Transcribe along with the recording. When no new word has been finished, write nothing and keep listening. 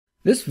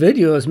This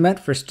video is meant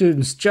for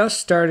students just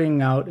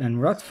starting out in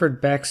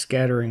Rutherford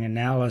backscattering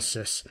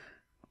analysis.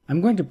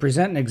 I'm going to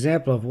present an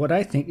example of what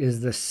I think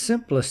is the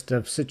simplest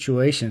of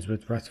situations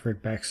with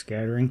Rutherford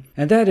backscattering,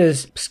 and that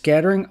is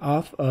scattering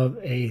off of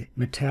a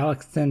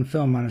metallic thin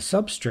film on a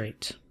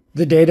substrate.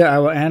 The data I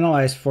will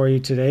analyze for you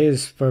today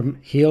is from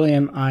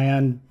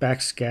helium-ion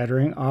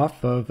backscattering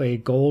off of a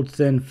gold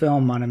thin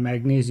film on a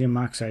magnesium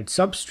oxide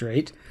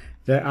substrate.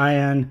 The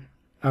ion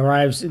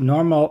arrives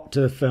normal to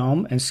the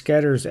film and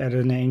scatters at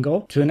an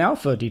angle to an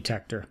alpha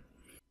detector.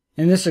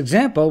 In this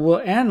example,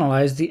 we'll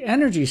analyze the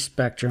energy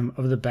spectrum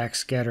of the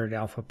backscattered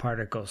alpha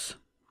particles.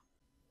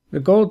 The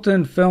gold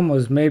thin film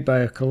was made by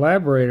a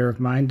collaborator of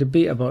mine to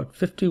be about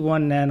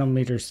 51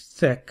 nanometers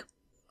thick.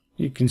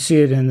 You can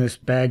see it in this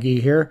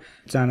baggie here.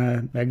 It's on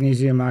a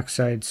magnesium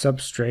oxide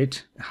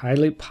substrate,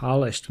 highly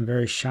polished and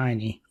very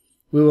shiny.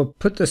 We will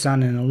put this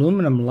on an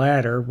aluminum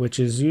ladder, which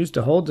is used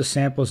to hold the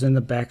samples in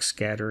the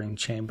backscattering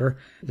chamber.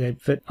 They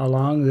fit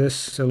along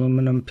this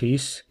aluminum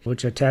piece,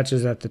 which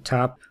attaches at the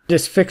top,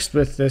 just fixed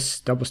with this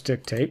double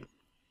stick tape.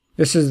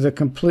 This is the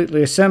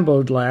completely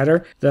assembled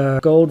ladder. The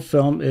gold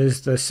film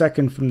is the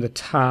second from the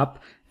top,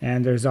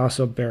 and there's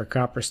also bare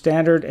copper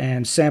standard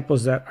and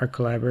samples that our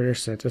collaborator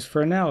sent us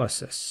for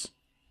analysis.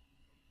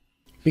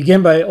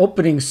 Begin by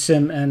opening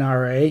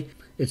SIMNRA.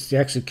 It's the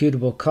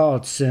executable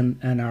called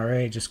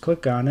SIMNRA. Just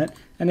click on it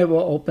and it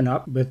will open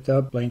up with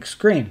a blank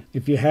screen.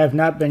 If you have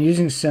not been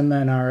using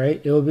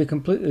SIMNRA, it will be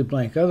completely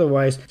blank.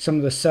 Otherwise, some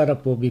of the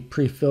setup will be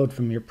pre-filled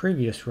from your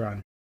previous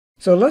run.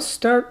 So let's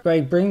start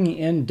by bringing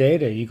in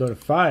data. You go to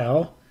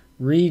File,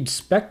 Read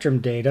Spectrum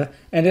Data,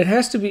 and it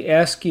has to be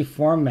ASCII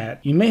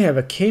format. You may have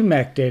a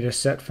KMAC data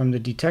set from the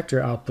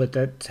detector output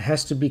that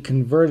has to be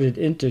converted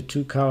into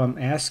two-column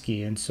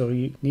ASCII, and so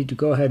you need to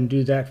go ahead and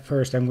do that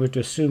first. I'm going to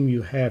assume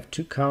you have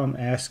two-column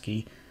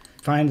ASCII.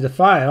 Find the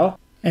file,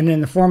 and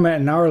in the format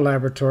in our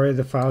laboratory,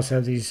 the files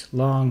have these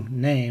long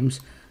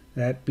names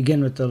that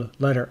begin with the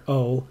letter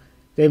O.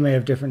 They may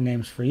have different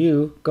names for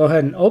you. Go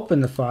ahead and open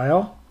the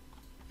file,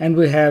 and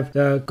we have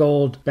the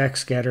gold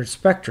backscattered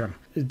spectrum.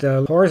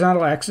 The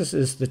horizontal axis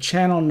is the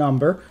channel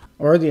number,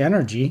 or the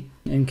energy,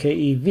 in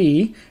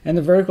keV, and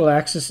the vertical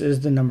axis is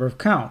the number of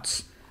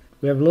counts.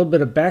 We have a little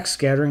bit of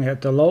backscattering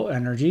at the low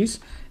energies,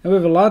 and we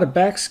have a lot of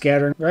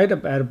backscattering right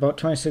up at about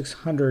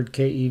 2600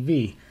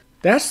 keV.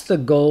 That's the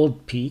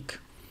gold peak,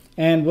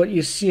 and what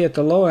you see at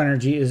the low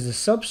energy is the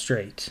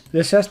substrate.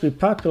 This has to be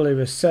populated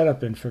with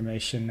setup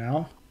information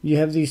now. You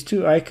have these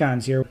two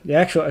icons here. The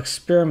actual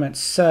experiment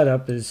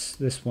setup is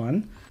this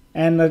one.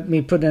 And let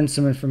me put in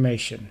some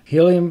information.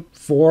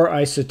 Helium-4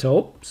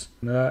 isotopes.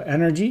 The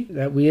energy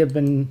that we have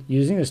been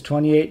using is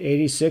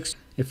 2886.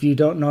 If you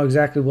don't know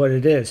exactly what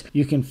it is,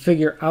 you can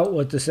figure out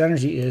what this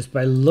energy is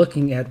by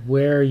looking at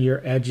where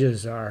your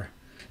edges are.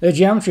 The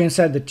geometry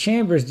inside the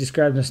chamber is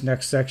described in this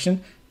next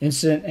section.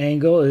 Incident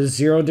angle is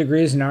 0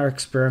 degrees in our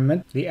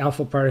experiment. The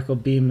alpha particle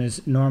beam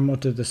is normal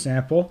to the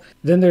sample.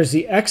 Then there's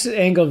the exit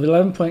angle of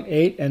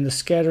 11.8 and the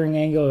scattering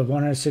angle of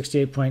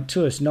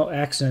 168.2. It's no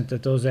accident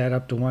that those add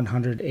up to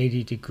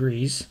 180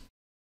 degrees.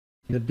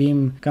 The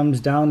beam comes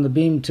down the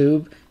beam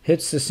tube,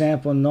 hits the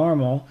sample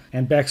normal,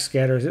 and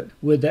backscatters it.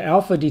 With the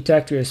alpha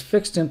detector is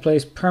fixed in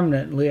place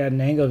permanently at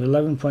an angle of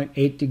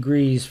 11.8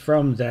 degrees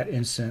from that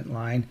incident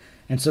line.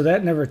 And so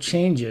that never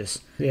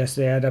changes. Yes,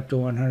 they add up to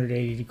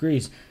 180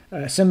 degrees.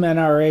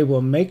 SIMNRA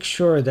will make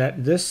sure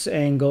that this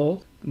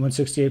angle,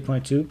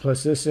 168.2,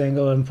 plus this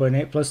angle,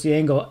 11.8, plus the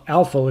angle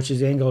alpha, which is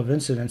the angle of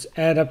incidence,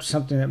 add up to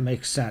something that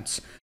makes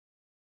sense.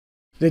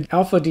 The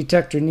alpha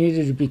detector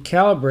needed to be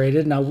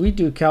calibrated. Now we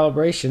do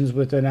calibrations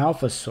with an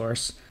alpha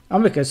source. I'll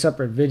make a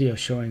separate video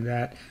showing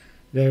that.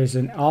 There's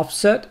an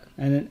offset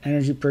and an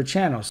energy per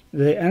channel.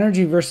 The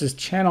energy versus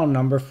channel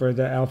number for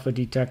the alpha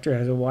detector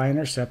has a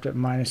y-intercept at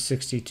minus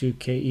 62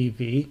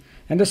 keV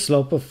and a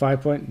slope of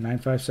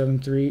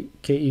 5.9573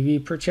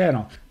 keV per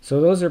channel. So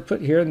those are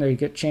put here and they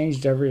get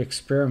changed every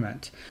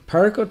experiment.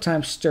 Particle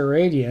times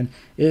steradian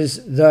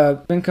is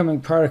the incoming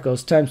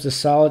particles times the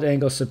solid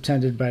angle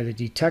subtended by the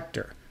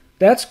detector.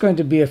 That's going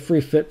to be a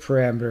free fit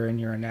parameter in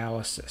your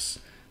analysis.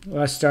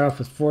 Let's start off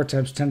with 4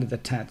 times 10 to the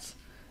 10th,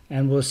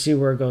 and we'll see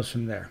where it goes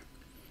from there.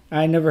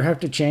 I never have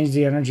to change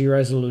the energy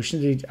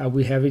resolution.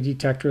 We have a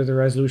detector with a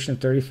resolution of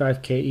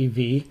 35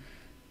 keV.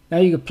 Now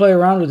you can play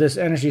around with this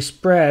energy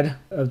spread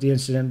of the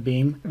incident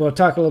beam. We'll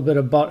talk a little bit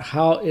about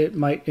how it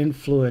might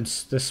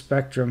influence the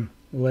spectrum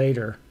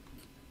later.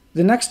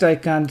 The next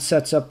icon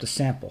sets up the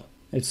sample.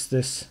 It's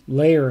this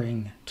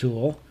layering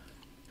tool.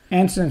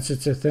 And since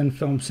it's a thin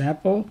film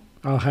sample,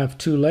 I'll have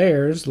 2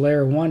 layers.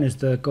 Layer 1 is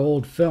the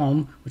gold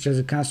film, which has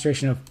a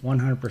concentration of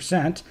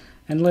 100%.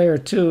 And layer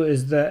 2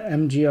 is the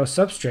MgO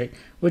substrate,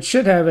 which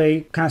should have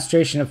a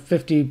concentration of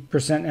 50%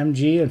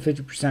 Mg and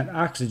 50%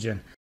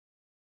 oxygen.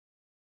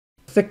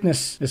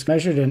 Thickness is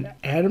measured in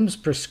atoms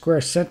per square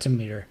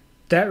centimeter.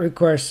 That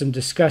requires some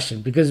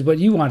discussion because what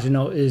you want to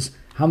know is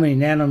how many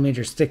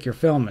nanometers thick your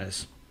film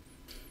is.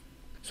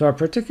 So our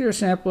particular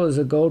sample is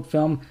a gold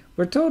film.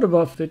 We're told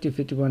about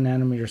 50-51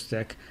 nanometers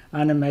thick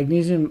on a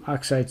magnesium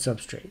oxide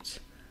substrate.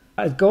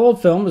 A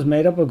gold film is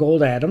made up of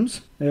gold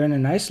atoms. They're in a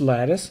nice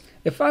lattice.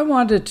 If I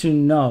wanted to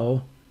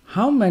know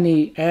how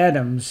many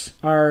atoms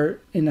are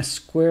in a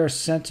square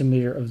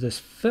centimeter of this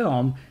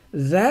film,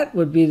 that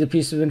would be the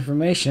piece of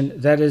information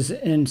that is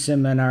in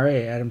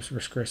SIMNRA, atoms per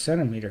square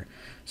centimeter.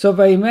 So if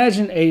I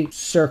imagine a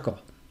circle,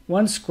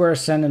 1 square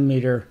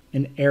centimeter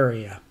in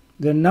area,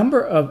 the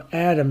number of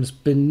atoms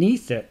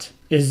beneath it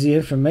is the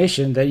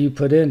information that you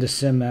put into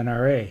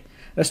SIMNRA.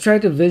 Let's try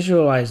to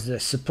visualize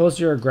this. Suppose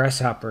you're a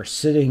grasshopper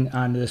sitting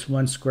on this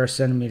 1 square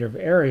centimeter of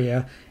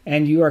area,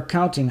 and you are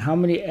counting how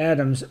many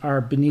atoms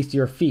are beneath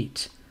your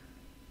feet.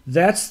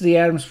 That's the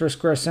atoms per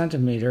square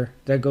centimeter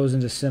that goes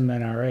into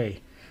SIMNRA.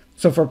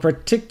 So for a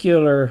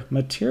particular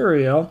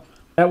material,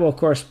 that will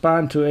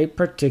correspond to a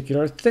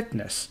particular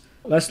thickness.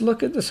 Let's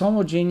look at this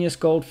homogeneous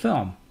gold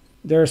film.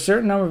 There are a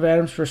certain number of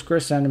atoms per square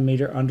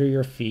centimeter under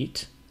your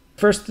feet.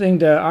 First thing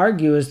to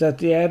argue is that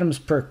the atoms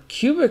per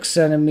cubic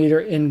centimeter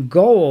in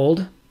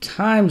gold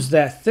times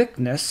that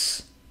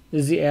thickness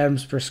is the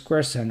atoms per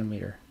square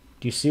centimeter.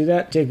 Do you see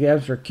that? Take the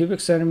atoms per cubic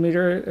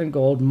centimeter in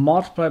gold,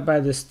 multiply by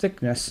this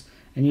thickness,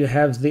 and you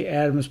have the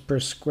atoms per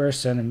square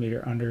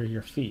centimeter under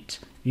your feet.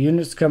 The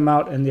units come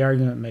out and the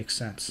argument makes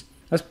sense.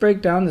 Let's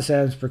break down this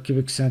atoms per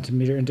cubic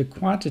centimeter into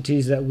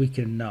quantities that we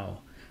can know.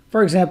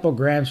 For example,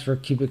 grams per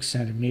cubic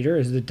centimeter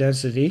is the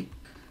density.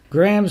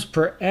 Grams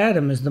per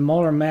atom is the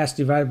molar mass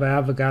divided by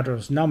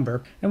Avogadro's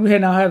number, and we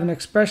now have an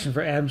expression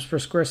for atoms per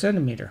square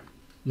centimeter.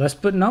 Let's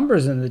put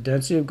numbers in. The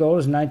density of gold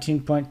is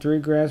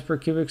 19.3 grams per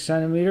cubic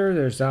centimeter.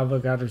 There's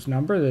Avogadro's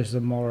number. There's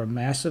the molar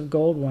mass of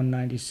gold,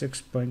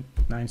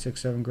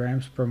 196.967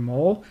 grams per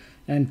mole.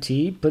 And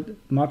T,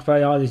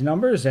 multiply all these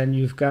numbers, and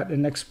you've got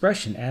an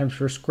expression. Atoms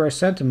per square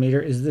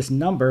centimeter is this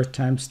number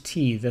times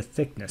T, the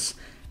thickness.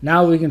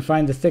 Now we can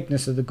find the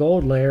thickness of the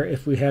gold layer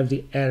if we have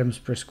the atoms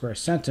per square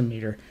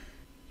centimeter.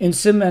 In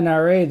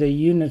SIMNRA, the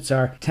units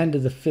are 10 to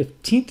the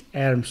 15th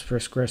atoms per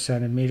square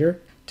centimeter.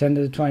 10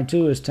 to the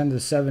 22 is 10 to the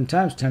 7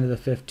 times 10 to the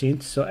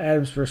 15th, so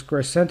atoms per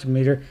square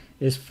centimeter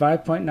is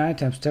 5.9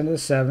 times 10 to the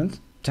 7th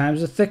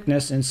times the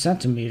thickness in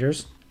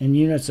centimeters in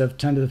units of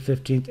 10 to the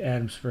 15th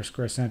atoms per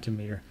square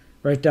centimeter.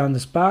 Write down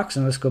this box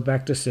and let's go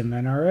back to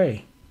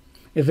SIMNRA.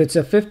 If it's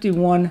a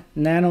 51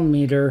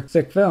 nanometer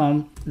thick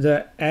film,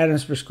 the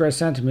atoms per square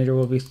centimeter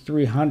will be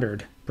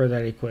 300 per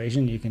that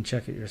equation. You can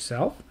check it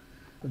yourself.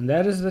 And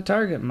that is the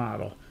target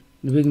model.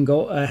 We can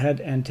go ahead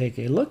and take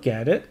a look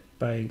at it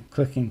by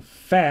clicking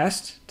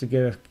fast to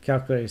get a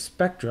calculated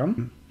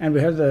spectrum. And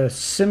we have the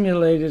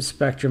simulated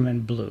spectrum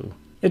in blue.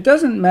 It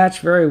doesn't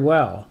match very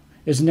well.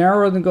 It's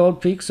narrower than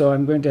gold peak, so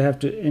I'm going to have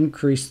to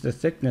increase the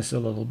thickness a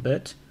little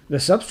bit. The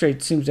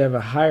substrate seems to have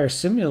a higher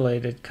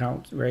simulated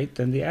count rate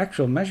than the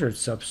actual measured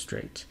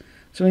substrate.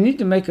 So we need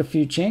to make a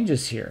few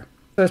changes here.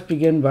 Let's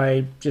begin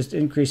by just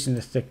increasing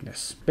the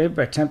thickness, maybe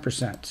by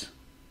 10%.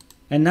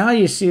 And now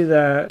you see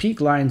the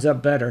peak lines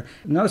up better.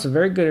 Notice a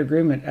very good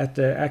agreement at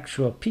the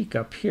actual peak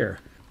up here.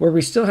 Where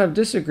we still have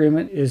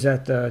disagreement is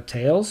at the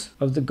tails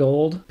of the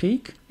gold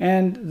peak,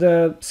 and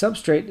the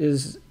substrate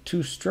is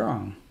too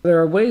strong. There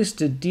are ways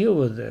to deal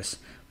with this.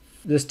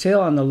 This tail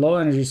on the low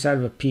energy side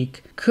of a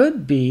peak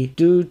could be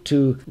due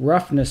to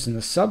roughness in the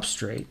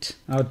substrate.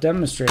 I'll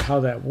demonstrate how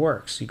that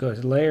works. You go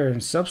to layer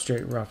and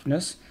substrate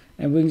roughness,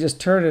 and we can just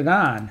turn it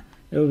on.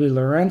 It will be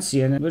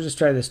Lorentzian, and we'll just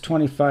try this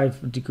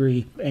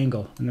 25-degree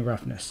angle in the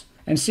roughness.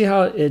 And see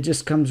how it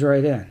just comes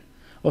right in.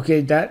 Okay,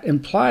 that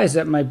implies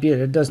that might be it.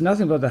 It does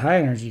nothing about the high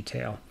energy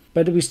tail.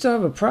 But we still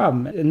have a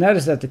problem, and that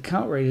is that the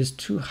count rate is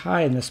too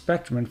high in the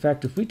spectrum. In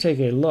fact, if we take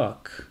a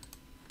look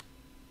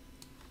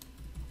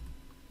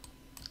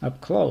up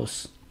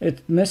close,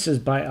 it misses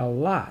by a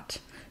lot.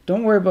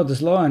 Don't worry about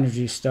this low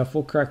energy stuff.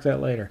 We'll correct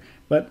that later.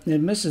 But it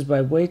misses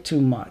by way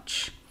too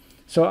much.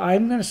 So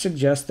I'm going to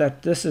suggest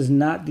that this is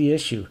not the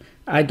issue.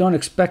 I don't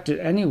expect it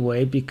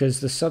anyway because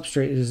the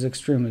substrate is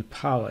extremely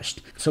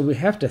polished. So we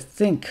have to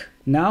think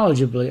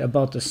knowledgeably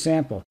about the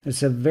sample.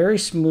 It's a very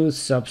smooth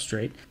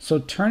substrate, so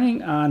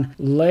turning on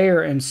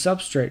layer and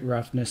substrate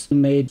roughness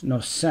made no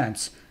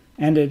sense,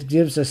 and it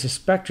gives us a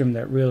spectrum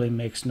that really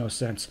makes no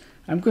sense.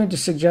 I'm going to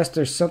suggest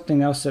there's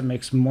something else that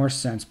makes more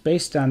sense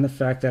based on the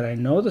fact that I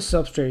know the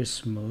substrate is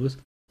smooth.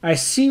 I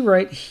see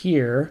right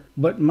here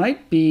what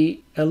might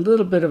be a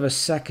little bit of a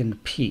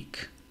second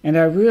peak. And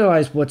I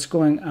realize what's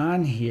going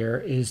on here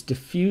is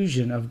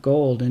diffusion of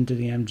gold into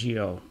the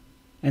MgO.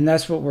 And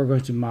that's what we're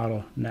going to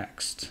model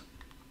next.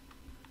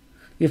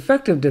 The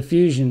effect of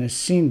diffusion is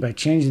seen by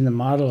changing the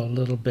model a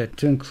little bit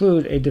to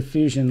include a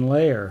diffusion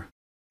layer.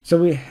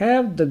 So we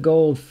have the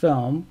gold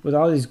film with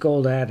all these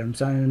gold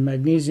atoms on a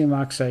magnesium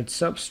oxide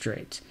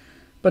substrate.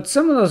 But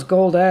some of those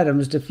gold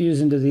atoms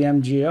diffuse into the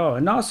MgO,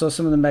 and also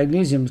some of the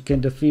magnesiums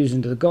can diffuse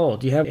into the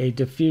gold. You have a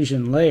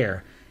diffusion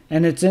layer.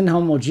 And it's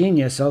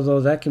inhomogeneous, although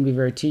that can be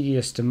very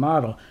tedious to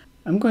model.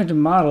 I'm going to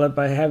model it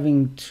by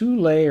having two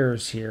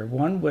layers here,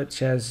 one which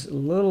has a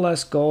little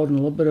less gold and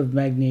a little bit of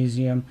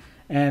magnesium,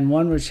 and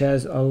one which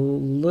has a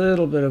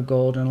little bit of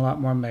gold and a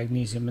lot more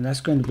magnesium, and that's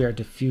going to be our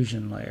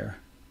diffusion layer.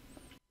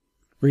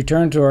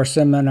 Return to our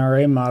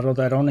SIMNRA model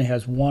that only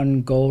has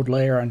one gold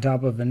layer on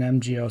top of an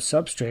MgO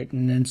substrate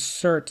and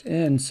insert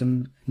in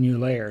some new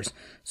layers.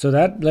 So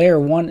that layer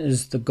 1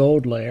 is the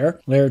gold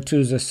layer, layer 2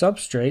 is a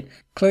substrate.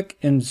 Click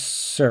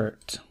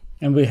Insert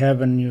and we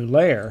have a new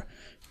layer.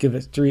 Give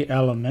it 3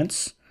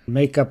 elements,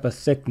 make up a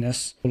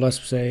thickness, let's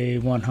say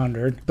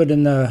 100. Put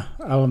in the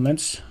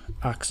elements,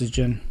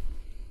 oxygen,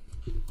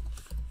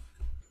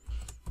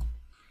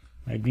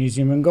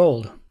 magnesium, and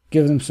gold.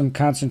 Give them some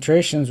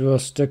concentrations. We'll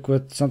stick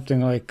with something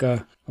like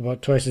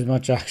about twice as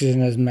much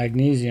oxygen as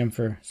magnesium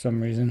for some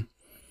reason,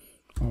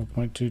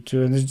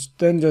 0.22, and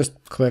then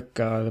just click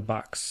the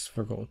box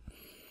for gold.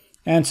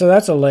 And so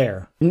that's a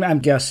layer. I'm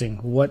guessing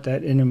what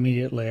that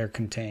intermediate layer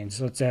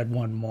contains. Let's add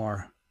one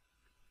more.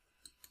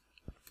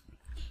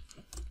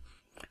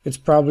 It's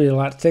probably a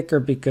lot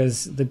thicker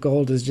because the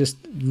gold is just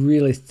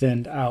really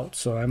thinned out,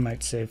 so I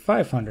might say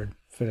 500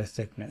 for the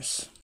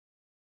thickness.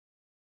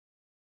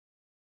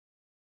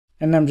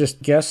 And I'm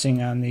just guessing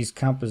on these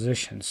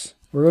compositions.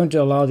 We're going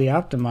to allow the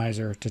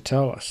optimizer to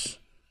tell us.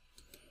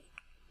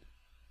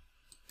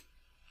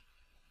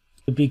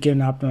 To begin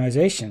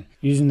optimization,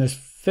 using this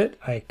fit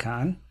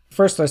icon.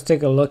 First, let's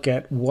take a look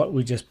at what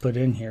we just put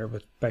in here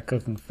by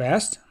clicking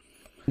fast.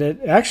 It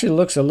actually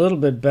looks a little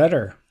bit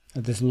better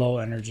at this low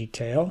energy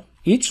tail.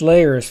 Each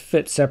layer is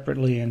fit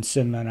separately in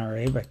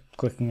SIMNRA by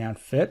clicking on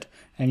fit,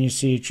 and you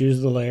see you choose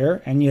the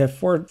layer, and you have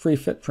 4 free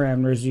fit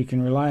parameters you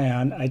can rely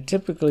on. I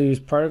typically use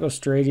particle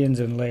steradians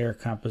and layer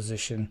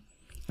composition.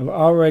 I've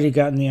already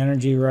gotten the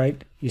energy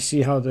right. You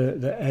see how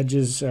the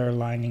edges are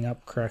lining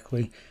up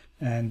correctly,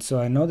 and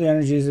so I know the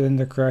energy is in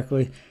there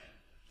correctly.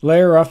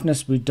 Layer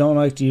roughness we don't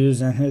like to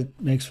use, and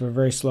it makes for a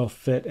very slow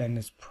fit, and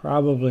it's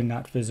probably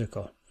not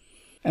physical.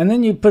 And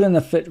then you put in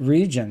the fit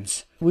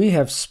regions. We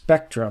have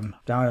spectrum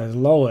down at the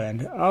low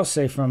end. I'll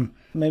say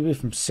maybe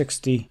from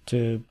 60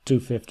 to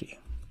 250.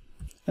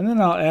 And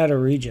then I'll add a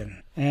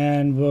region,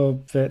 and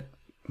we'll fit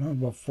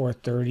about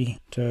 430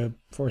 to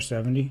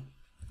 470.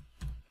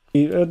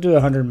 We'll do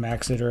 100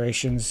 max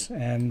iterations,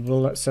 and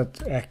we'll set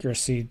the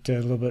accuracy to a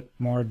little bit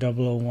more,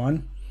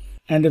 001.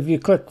 And if you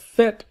click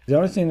fit, the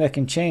only thing that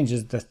can change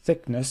is the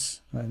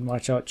thickness. And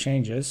watch how it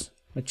changes.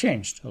 It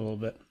changed a little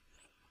bit.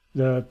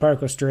 The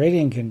particle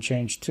steradian can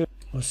change too.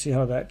 We'll see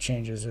how that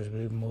changes as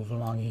we move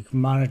along. You can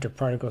monitor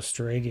particle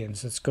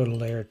steradians. Let's go to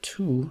layer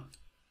 2.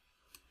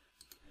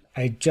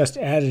 I just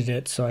added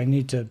it, so I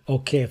need to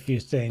OK a few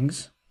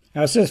things.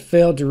 Now it says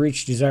failed to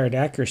reach desired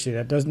accuracy.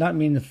 That does not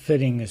mean the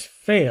fitting is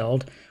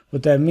failed.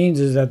 What that means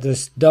is that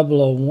this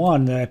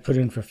 001 that I put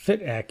in for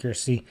fit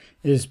accuracy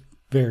is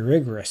very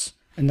rigorous.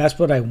 And that's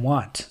what I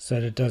want, so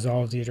that it does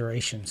all of the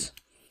iterations.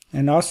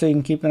 And also you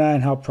can keep an eye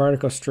on how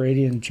particle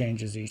steradian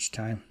changes each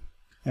time.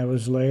 That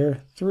was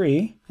layer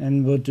 3,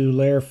 and we'll do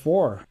layer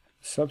 4,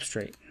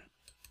 substrate.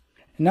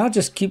 And now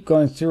just keep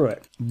going through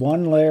it,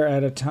 one layer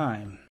at a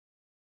time.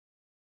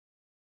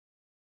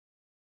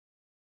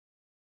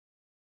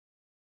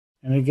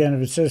 And again,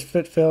 if it says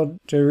fit failed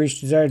to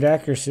reach desired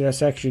accuracy,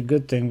 that's actually a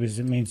good thing because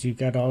it means you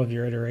got all of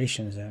your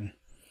iterations in.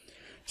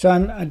 So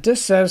I'm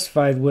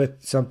dissatisfied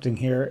with something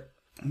here.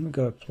 Let me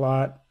go to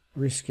plot,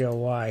 rescale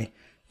Y.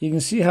 You can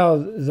see how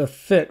the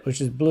fit, which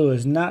is blue,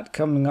 is not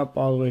coming up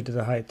all the way to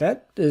the height.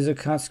 That is a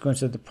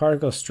consequence of the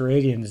particle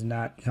steradian is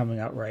not coming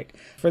out right.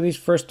 For these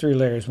first 3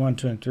 layers, 1,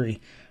 2, and 3,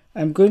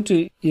 I'm going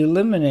to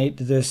eliminate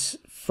this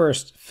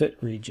first fit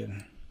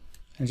region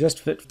and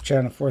just fit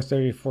channel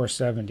 430 to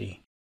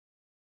 470.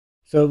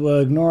 So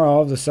we'll ignore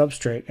all of the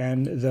substrate,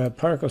 and the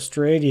particle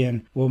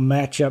steradian will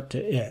match up to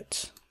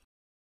it.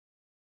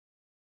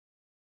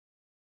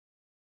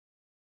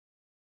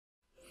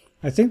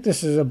 I think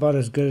this is about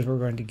as good as we're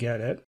going to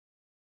get it.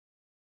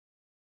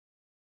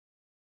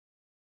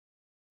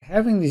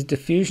 Having these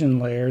diffusion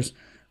layers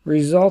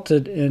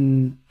resulted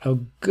in a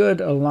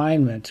good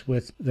alignment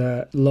with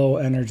the low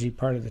energy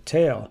part of the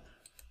tail.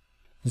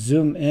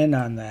 Zoom in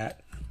on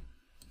that,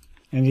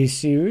 and you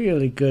see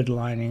really good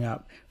lining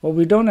up. What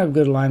we don't have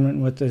good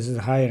alignment with is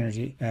the high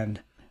energy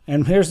end.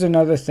 And here's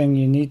another thing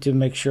you need to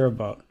make sure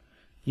about.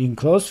 You can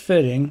close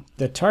fitting,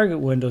 the target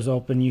window's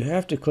open, you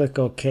have to click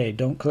OK.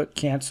 Don't click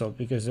cancel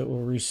because it will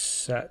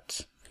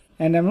reset.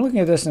 And I'm looking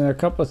at this and there are a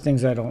couple of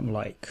things I don't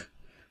like.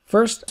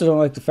 First, I don't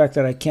like the fact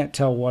that I can't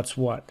tell what's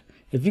what.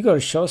 If you go to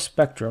show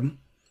spectrum,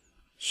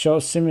 show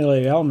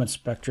simulated element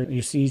spectrum,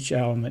 you see each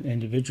element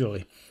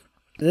individually.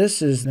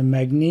 This is the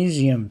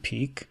magnesium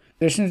peak.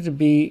 There seems to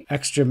be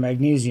extra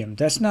magnesium.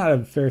 That's not a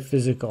very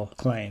physical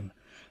claim.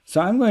 So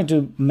I'm going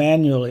to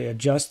manually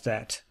adjust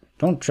that.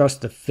 Don't trust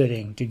the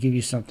fitting to give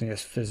you something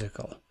that's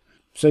physical.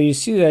 So you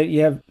see that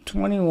you have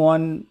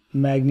 21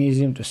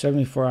 magnesium to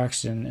 74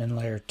 oxygen in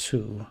layer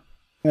 2.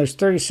 There's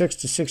 36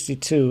 to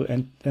 62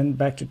 and then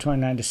back to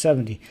 29 to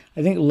 70.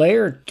 I think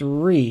layer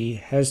 3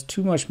 has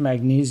too much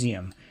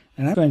magnesium.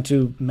 And I'm going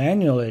to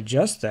manually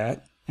adjust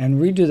that and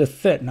redo the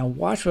fit. Now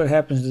watch what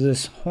happens to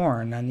this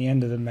horn on the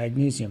end of the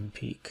magnesium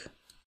peak.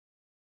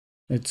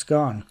 It's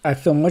gone. I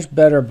feel much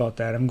better about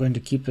that. I'm going to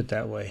keep it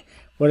that way.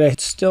 What I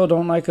still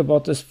don't like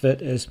about this fit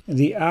is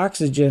the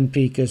oxygen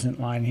peak isn't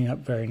lining up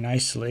very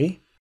nicely.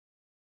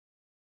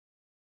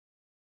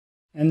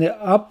 And the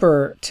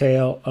upper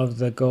tail of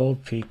the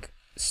gold peak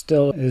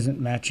still isn't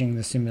matching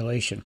the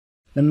simulation.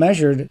 The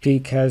measured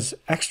peak has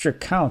extra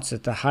counts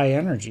at the high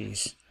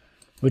energies,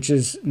 which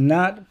is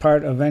not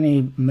part of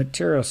any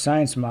material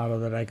science model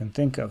that I can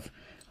think of.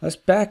 Let's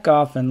back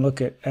off and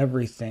look at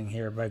everything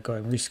here by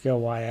going rescale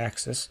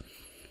y-axis.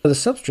 The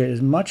substrate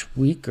is much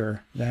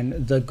weaker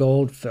than the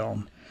gold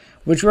film,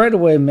 which right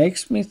away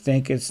makes me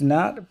think it's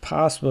not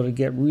possible to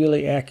get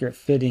really accurate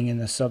fitting in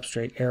the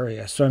substrate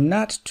area. So I'm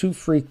not too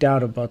freaked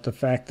out about the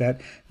fact that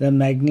the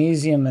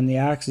magnesium and the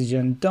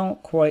oxygen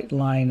don't quite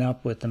line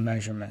up with the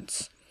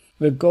measurements.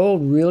 The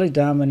gold really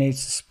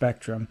dominates the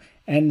spectrum,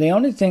 and the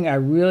only thing I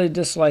really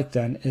dislike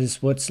then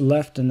is what's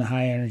left in the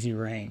high energy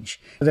range.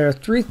 There are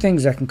three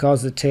things that can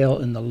cause the tail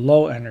in the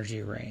low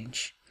energy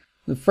range.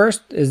 The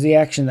first is the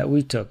action that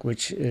we took,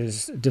 which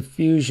is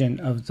diffusion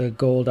of the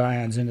gold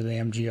ions into the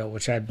MgO,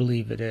 which I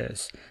believe it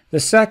is. The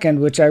second,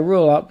 which I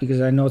rule out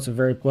because I know it's a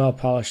very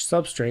well-polished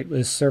substrate,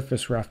 is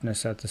surface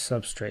roughness at the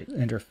substrate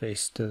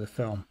interface to the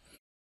film.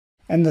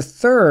 And the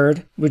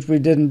third, which we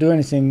didn't do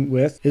anything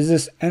with, is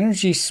this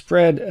energy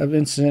spread of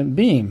incident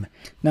beam.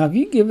 Now, if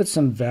you give it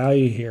some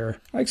value here,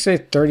 like say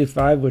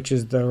 35, which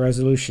is the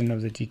resolution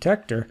of the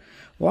detector,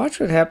 watch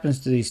what happens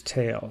to these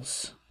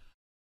tails.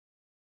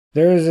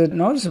 There is a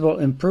noticeable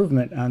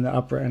improvement on the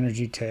upper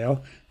energy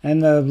tail,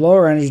 and the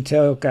lower energy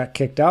tail got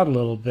kicked out a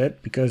little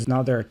bit because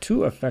now there are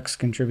two effects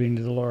contributing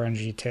to the lower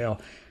energy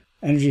tail: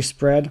 energy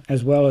spread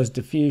as well as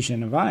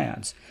diffusion of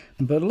ions.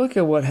 But look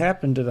at what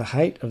happened to the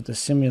height of the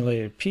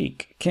simulated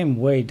peak. It came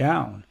way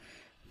down.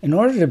 In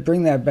order to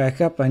bring that back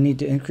up, I need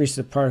to increase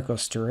the particle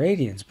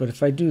steradians. But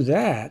if I do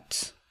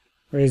that,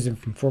 raise them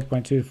from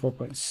 4.2 to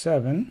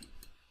 4.7,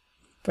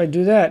 if I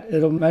do that,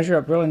 it'll measure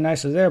up really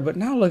nicely there. But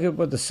now look at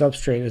what the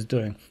substrate is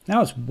doing.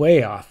 Now it's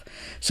way off.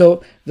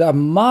 So the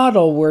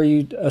model where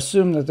you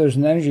assume that there's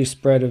an energy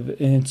spread of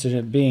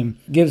incident beam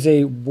gives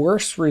a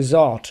worse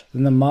result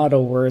than the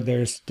model where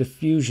there's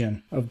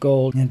diffusion of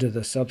gold into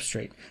the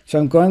substrate. So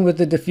I'm going with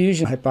the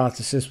diffusion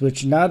hypothesis,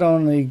 which not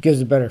only gives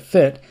a better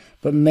fit,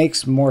 but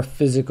makes more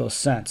physical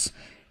sense.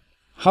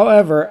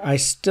 However, I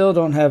still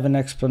don't have an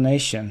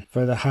explanation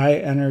for the high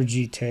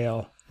energy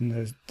tail in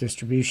the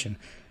distribution,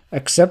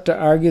 except to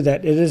argue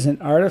that it is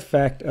an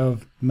artifact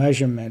of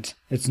measurement.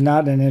 It's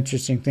not an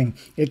interesting thing.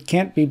 It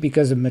can't be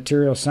because of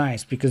material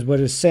science, because what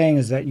it's saying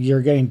is that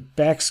you're getting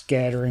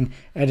backscattering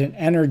at an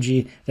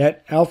energy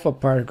that alpha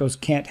particles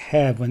can't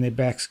have when they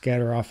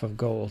backscatter off of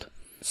gold.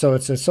 So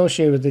it's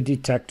associated with the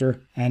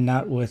detector and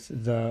not with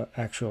the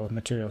actual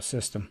material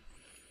system.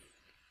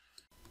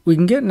 We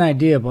can get an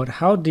idea about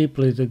how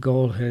deeply the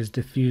gold has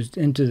diffused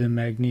into the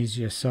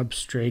magnesia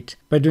substrate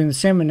by doing the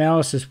same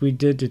analysis we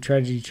did to try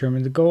to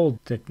determine the gold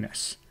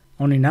thickness.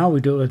 Only now we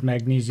do it with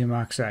magnesium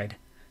oxide.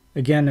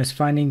 Again, it's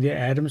finding the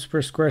atoms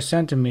per square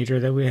centimeter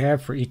that we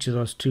have for each of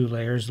those two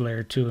layers,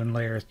 layer 2 and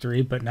layer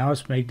 3, but now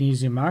it's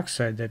magnesium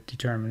oxide that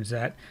determines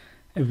that.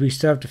 If we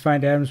still have to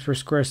find atoms per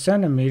square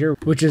centimeter,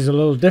 which is a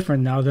little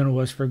different now than it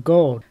was for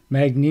gold.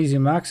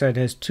 Magnesium oxide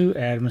has 2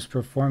 atoms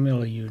per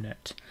formula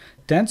unit.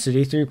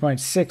 Density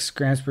 3.6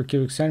 grams per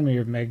cubic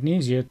centimeter of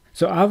magnesia.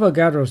 So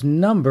Avogadro's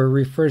number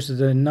refers to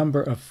the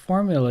number of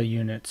formula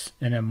units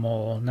in a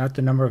mole, not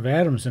the number of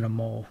atoms in a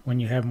mole when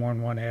you have more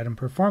than one atom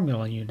per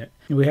formula unit.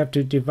 And we have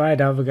to divide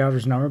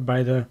Avogadro's number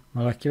by the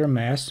molecular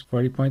mass,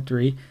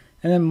 40.3,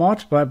 and then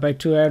multiply by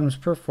 2 atoms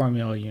per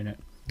formula unit.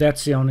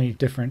 That's the only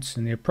difference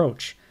in the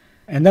approach.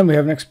 And then we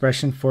have an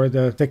expression for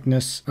the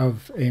thickness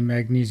of a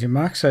magnesium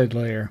oxide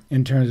layer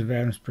in terms of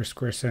atoms per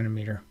square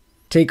centimeter.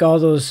 Take all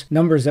those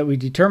numbers that we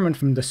determined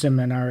from the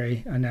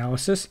SIMNRA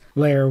analysis.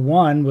 Layer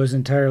 1 was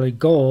entirely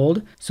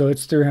gold, so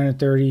it's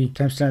 330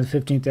 times 10 to the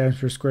 15th atoms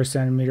per square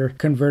centimeter,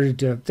 converted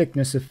to a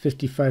thickness of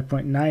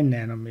 55.9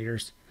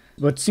 nanometers.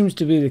 What seems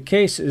to be the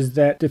case is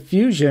that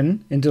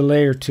diffusion into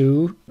layer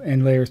 2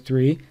 and layer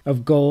 3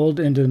 of gold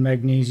into the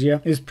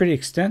magnesia is pretty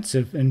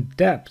extensive in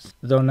depth,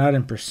 though not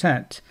in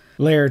percent.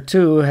 Layer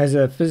 2 has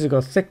a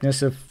physical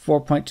thickness of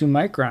 4.2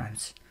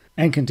 microns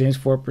and contains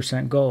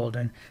 4% gold.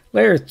 And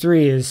layer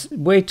 3 is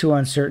way too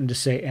uncertain to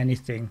say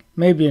anything.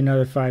 Maybe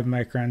another 5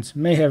 microns,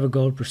 may have a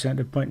gold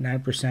percent of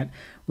 0.9%.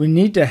 We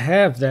need to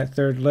have that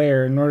third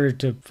layer in order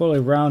to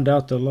fully round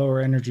out the lower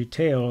energy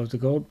tail of the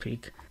gold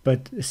peak.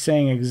 But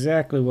saying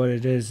exactly what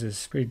it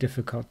is pretty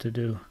difficult to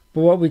do.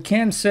 But what we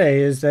can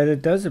say is that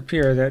it does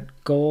appear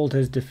that gold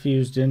has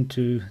diffused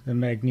into the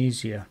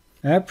magnesia.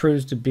 And that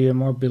proves to be a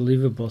more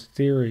believable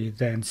theory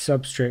than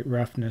substrate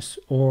roughness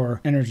or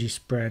energy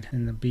spread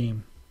in the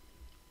beam.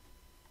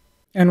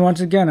 And once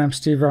again, I'm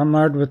Steve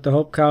Armlard with the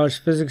Hope College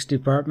Physics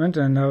Department,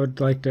 and I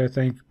would like to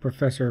thank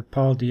Professor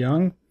Paul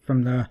DeYoung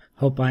from the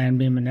Hope Ion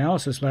Beam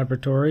Analysis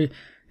Laboratory,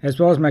 as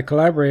well as my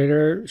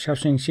collaborator,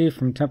 Xiaoxing Xi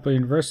from Temple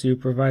University, who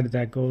provided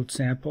that gold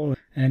sample.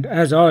 And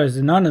as always,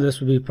 none of this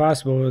would be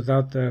possible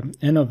without the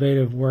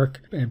innovative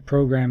work in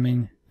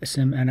programming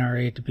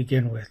SIMNRA to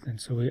begin with, and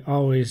so we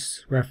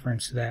always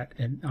reference that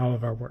in all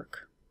of our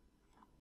work.